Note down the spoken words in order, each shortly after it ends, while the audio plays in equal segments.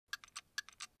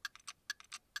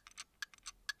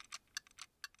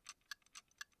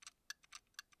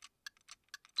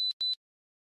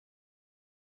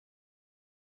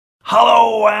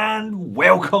Hello and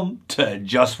welcome to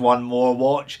Just One More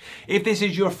Watch. If this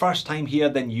is your first time here,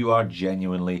 then you are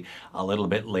genuinely a little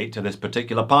bit late to this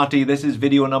particular party. This is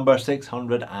video number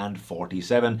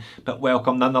 647, but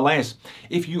welcome nonetheless.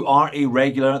 If you are a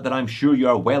regular, then I'm sure you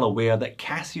are well aware that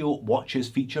Casio watches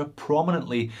feature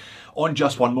prominently on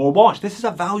Just One More Watch. This is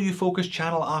a value-focused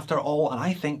channel after all, and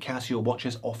I think Casio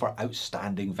watches offer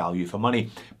outstanding value for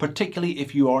money, particularly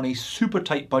if you are on a super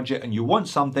tight budget and you want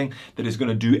something that is going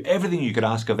to do everything you could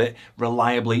ask of it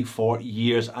reliably for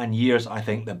years and years. I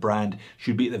think the brand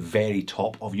should be at the very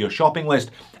top of your shopping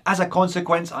list. As a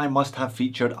consequence, I must have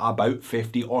featured about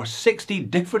 50 or 60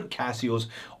 different Casios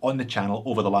on the channel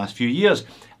over the last few years.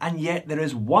 And yet there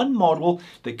is one model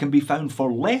that can be found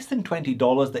for less than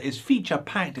 $20 that is feature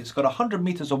packed. It's got 100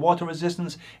 meters of water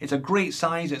resistance, it's a great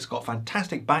size, it's got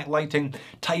fantastic backlighting,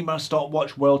 timer,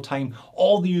 stopwatch, world time,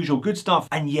 all the usual good stuff.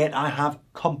 And yet I have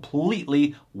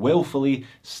completely, willfully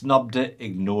snubbed it,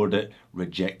 ignored it,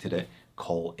 rejected it,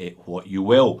 call it what you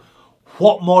will.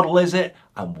 What model is it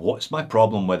and what's my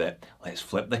problem with it? Let's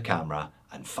flip the camera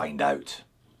and find out.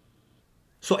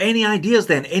 So any ideas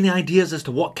then? Any ideas as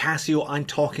to what Casio I'm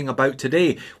talking about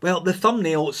today? Well, the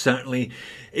thumbnail certainly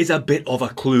is a bit of a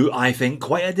clue, I think.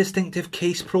 Quite a distinctive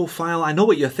case profile. I know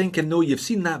what you're thinking though, you've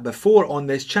seen that before on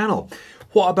this channel.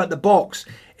 What about the box?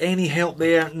 Any help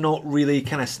there? Not really,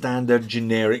 kind of standard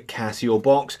generic Casio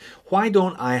box. Why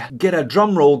don't I get a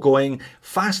drum roll going,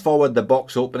 fast forward the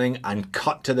box opening and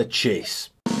cut to the chase.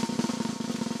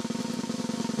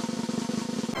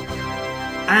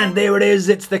 And there it is,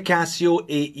 it's the Casio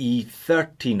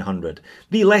AE1300,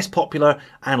 the less popular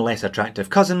and less attractive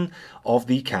cousin of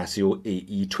the Casio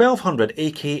AE1200,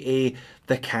 aka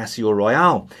the Casio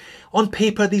Royale. On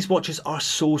paper, these watches are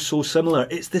so similar.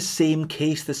 It's the same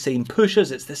case, the same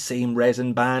pushers, it's the same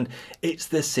resin band, it's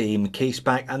the same case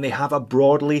back, and they have a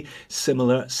broadly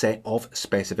similar set of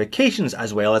specifications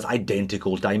as well as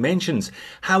identical dimensions.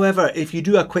 However, if you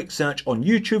do a quick search on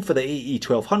YouTube for the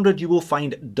AE1200, you will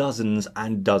find dozens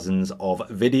and dozens of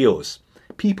videos.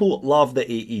 People love the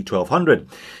AE1200.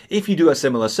 If you do a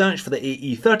similar search for the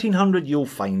AE1300, you'll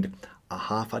find a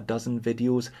half a dozen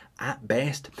videos at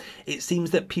best. It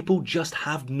seems that people just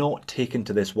have not taken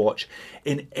to this watch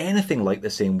in anything like the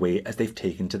same way as they've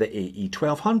taken to the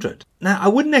AE1200. Now, I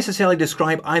wouldn't necessarily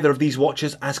describe either of these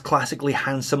watches as classically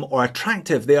handsome or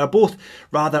attractive. They are both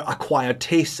rather acquired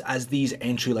tastes, as these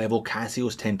entry-level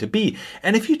Casios tend to be.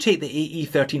 And if you take the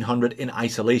AE1300 in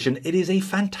isolation, it is a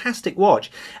fantastic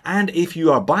watch. And if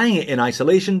you are buying it in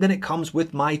isolation, then it comes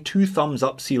with my 2 thumbs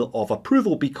up seal of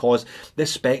approval, because the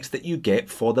specs that you get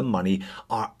for the money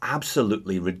are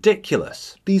absolutely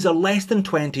ridiculous. These are less than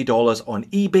 $20 on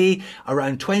eBay,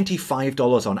 around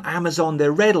 $25 on Amazon.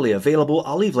 They're readily available.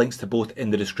 I'll leave links to both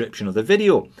in the description of the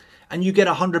video. And you get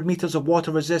 100 meters of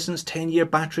water resistance, 10-year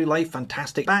battery life,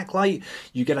 fantastic backlight.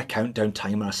 You get a countdown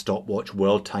timer, a stopwatch,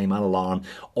 world time and alarm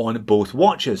on both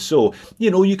watches. So,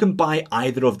 you know, you can buy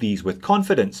either of these with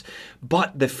confidence.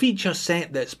 But the feature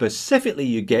set that specifically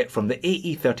you get from the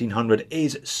AE1300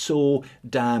 is so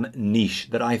damn niche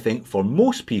that I think for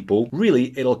most people,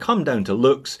 really, it'll come down to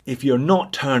looks. If you're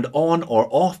not turned on or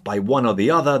off by one or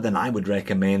the other, then I would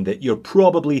recommend that you're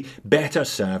probably better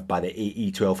served by the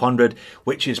AE1200,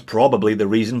 which is probably the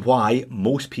reason why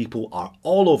most people are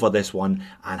all over this one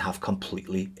and have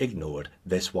completely ignored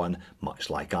this one, much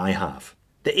like I have.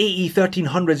 The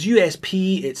AE1300's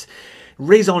USP, its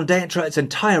raison d'etre, its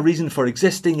entire reason for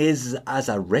existing is as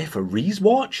a referee's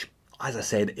watch. As I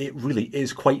said, it really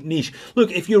is quite niche.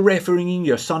 Look, if you're refereeing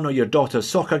your son or your daughter's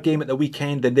soccer game at the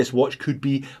weekend, then this watch could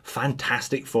be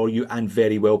fantastic for you and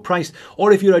very well priced.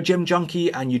 Or if you're a gym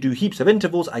junkie and you do heaps of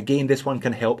intervals, again, this one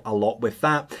can help a lot with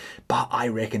that. But I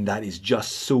reckon that is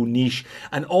just so niche.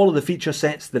 And all of the feature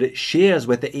sets that it shares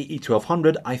with the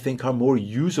AE1200, I think are more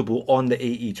usable on the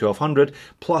AE1200.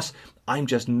 Plus, I'm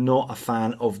just not a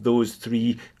fan of those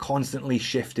 3 constantly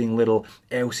shifting little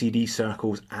LCD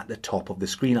circles at the top of the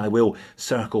screen. I will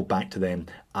circle back to them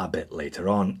a bit later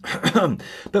on.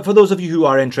 But for those of you who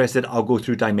are interested, I'll go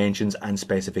through dimensions and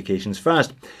specifications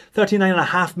first.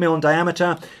 39.5mm in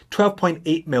diameter,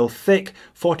 12.8mm thick,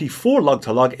 44 lug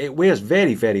to lug. It wears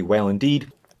very well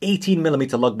indeed.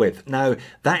 18mm lug width. Now,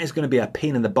 that is going to be a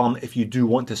pain in the bum if you do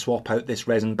want to swap out this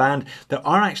resin band. There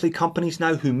are actually companies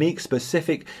now who make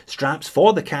specific straps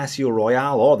for the Casio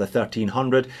Royale or the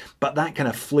 1300, but that kind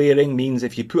of flaring means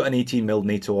if you put an 18mm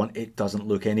NATO on, it doesn't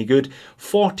look any good.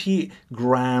 40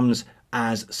 grams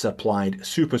as supplied.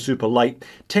 Super light.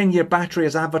 10-year battery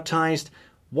as advertised.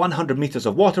 100 meters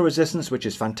of water resistance, which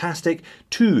is fantastic.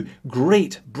 2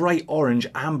 great bright orange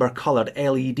amber coloured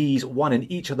LEDs, one in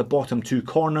each of the bottom 2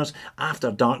 corners.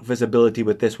 After dark visibility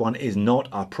with this one is not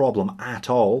a problem at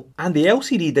all. And the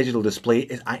LCD digital display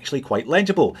is actually quite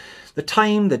legible. The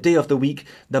time, the day of the week,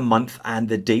 the month and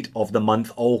the date of the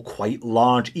month, all quite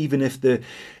large, even if the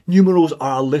numerals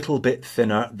are a little bit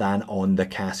thinner than on the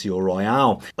Casio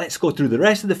Royale. Let's go through the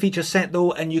rest of the feature set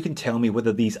though, and you can tell me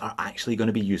whether these are actually going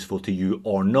to be useful to you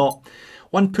or not.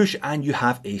 One push and you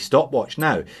have a stopwatch.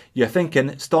 Now, you're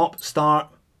thinking, stop, start,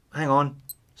 hang on,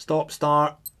 stop,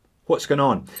 start, what's going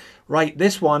on? Right,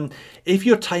 this one, if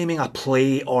you're timing a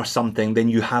play or something, then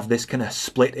you have this kind of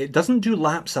split. It doesn't do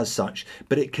laps as such,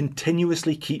 but it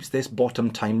continuously keeps this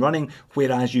bottom time running,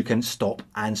 whereas you can stop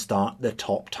and start the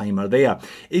top timer there.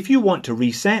 If you want to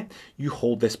reset, you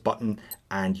hold this button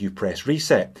and you press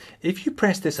reset. If you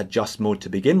press this adjust mode to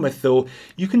begin with though,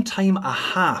 you can time a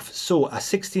half, so a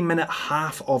 60-minute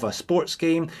half of a sports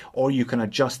game, or you can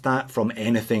adjust that from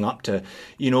anything up to,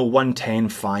 110,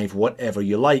 5, whatever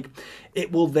you like. It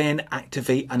will then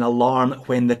activate an alarm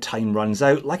when the time runs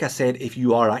out. Like I said, if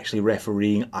you are actually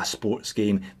refereeing a sports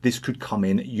game, this could come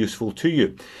in useful to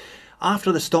you.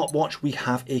 After the stopwatch, we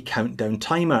have a countdown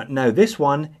timer. Now this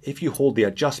one, if you hold the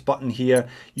adjust button here,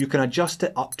 you can adjust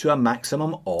it up to a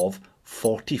maximum of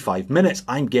 45 minutes.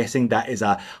 I'm guessing that is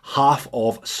a half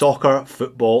of soccer,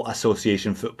 football,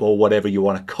 association football, whatever you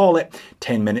want to call it.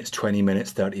 10 minutes, 20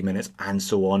 minutes, 30 minutes, and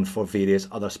so on for various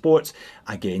other sports.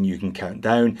 Again, you can count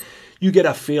down. You get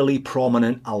a fairly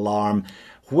prominent alarm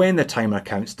when the timer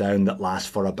counts down that lasts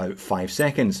for about 5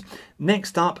 seconds.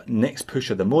 Next up, next push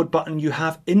of the mode button, you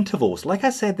have intervals. Like I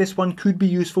said, this one could be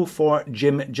useful for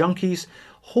gym junkies.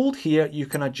 Hold here, you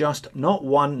can adjust not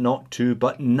 1, not 2,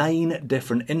 but 9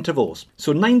 different intervals.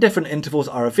 So 9 different intervals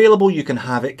are available. You can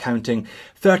have it counting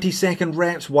 30-second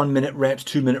reps, 1-minute reps,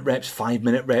 2-minute reps,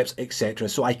 5-minute reps, etc.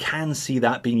 So I can see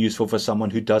that being useful for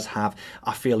someone who does have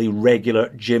a fairly regular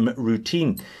gym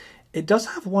routine. It does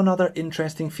have one other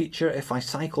interesting feature. If I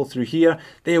cycle through here,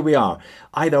 there we are.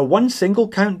 Either one single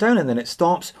countdown and then it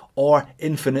stops, or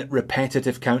infinite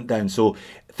repetitive countdown. So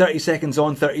 30 seconds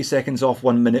on, 30 seconds off,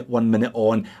 1 minute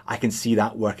on. I can see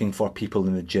that working for people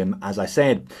in the gym, as I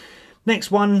said.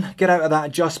 Next one, get out of that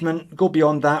adjustment, go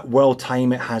beyond that. World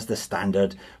time, it has the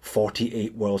standard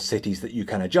 48 world cities that you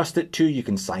can adjust it to. You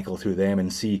can cycle through them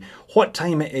and see what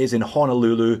time it is in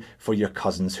Honolulu for your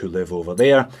cousins who live over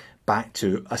there. Back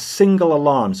to a single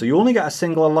alarm. So you only get a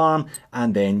single alarm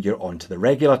and then you're on to the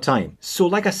regular time. So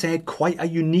like I said, quite a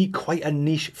unique, quite a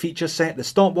niche feature set. The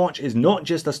stopwatch is not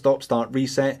just a stop, start,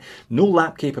 reset. No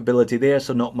lap capability there,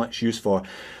 so not much use for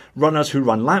runners who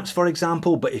run laps, for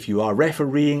example, but if you are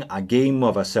refereeing a game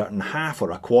of a certain half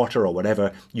or a quarter or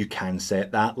whatever, you can set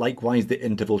that. Likewise, the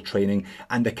interval training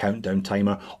and the countdown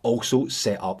timer also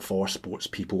set up for sports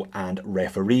people and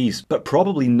referees, but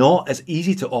probably not as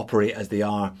easy to operate as they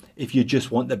are if you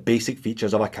just want the basic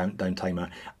features of a countdown timer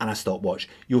and a stopwatch.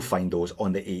 You'll find those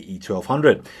on the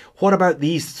AE1200. What about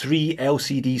these 3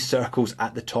 LCD circles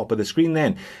at the top of the screen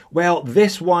then? Well,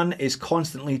 this one is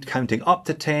constantly counting up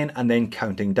to 10 and then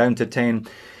counting down to 10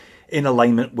 in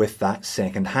alignment with that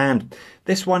second hand.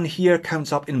 This one here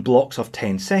counts up in blocks of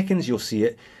 10 seconds. You'll see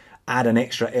it add an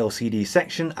extra LCD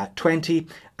section at 20,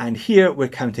 and here we're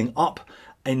counting up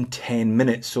in 10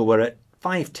 minutes. So we're at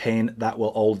 5:10, that will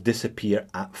all disappear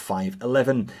at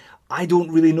 5:11. I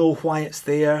don't really know why it's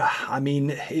there. I mean,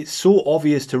 it's so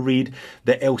obvious to read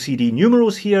the LCD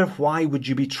numerals here. Why would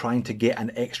you be trying to get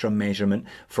an extra measurement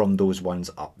from those ones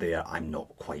up there? I'm not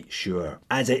quite sure.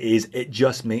 As it is, it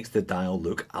just makes the dial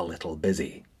look a little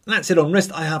busy. And that's it on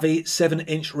wrist. I have a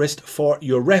 7-inch wrist for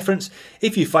your reference.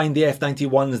 If you find the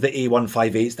F91s, the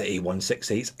A158s, the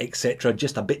A168s, etc.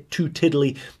 just a bit too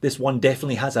tiddly, this one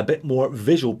definitely has a bit more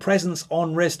visual presence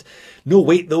on wrist. No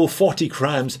weight though, 40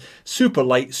 grams. Super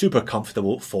light, super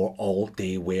comfortable for all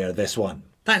day wear, this one.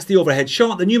 That's the overhead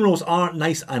shot. The numerals are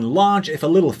nice and large, if a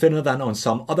little thinner than on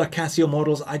some other Casio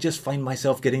models. I just find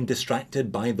myself getting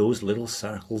distracted by those little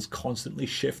circles constantly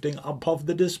shifting above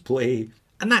the display.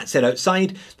 And that's it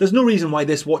outside. There's no reason why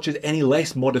this watch is any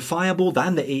less modifiable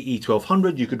than the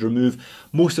AE1200. You could remove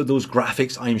most of those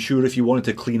graphics, I'm sure, if you wanted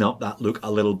to clean up that look a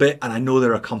little bit. And I know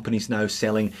there are companies now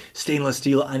selling stainless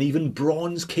steel and even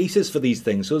bronze cases for these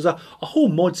things. So there's a whole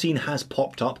mod scene has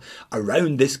popped up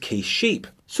around this case shape.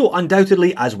 So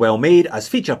undoubtedly as well made, as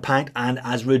feature packed, and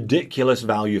as ridiculous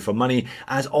value for money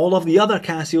as all of the other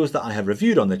Casios that I have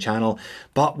reviewed on the channel.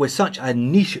 But with such a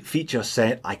niche feature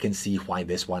set, I can see why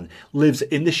this one lives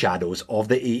in the shadows of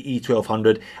the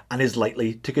AE1200 and is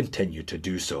likely to continue to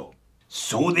do so.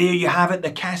 So there you have it,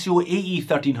 the Casio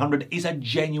AE1300 is a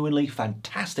genuinely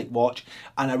fantastic watch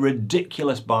and a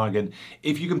ridiculous bargain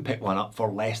if you can pick one up for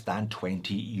less than $20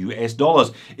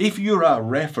 US. If you're a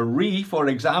referee, for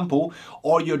example,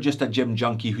 or you're just a gym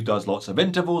junkie who does lots of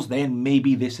intervals, then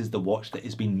maybe this is the watch that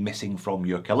has been missing from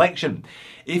your collection.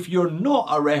 If you're not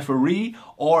a referee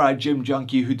or a gym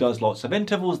junkie who does lots of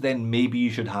intervals, then maybe you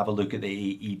should have a look at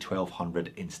the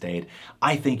AE1200 instead.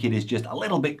 I think it is just a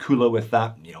little bit cooler with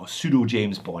that, pseudo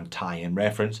James Bond tie-in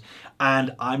reference,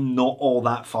 and I'm not all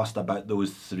that fussed about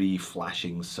those 3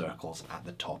 flashing circles at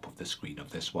the top of the screen of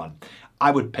this one.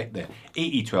 I would pick the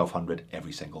AE1200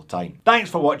 every single time. Thanks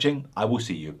for watching. I will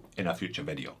see you in a future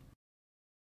video.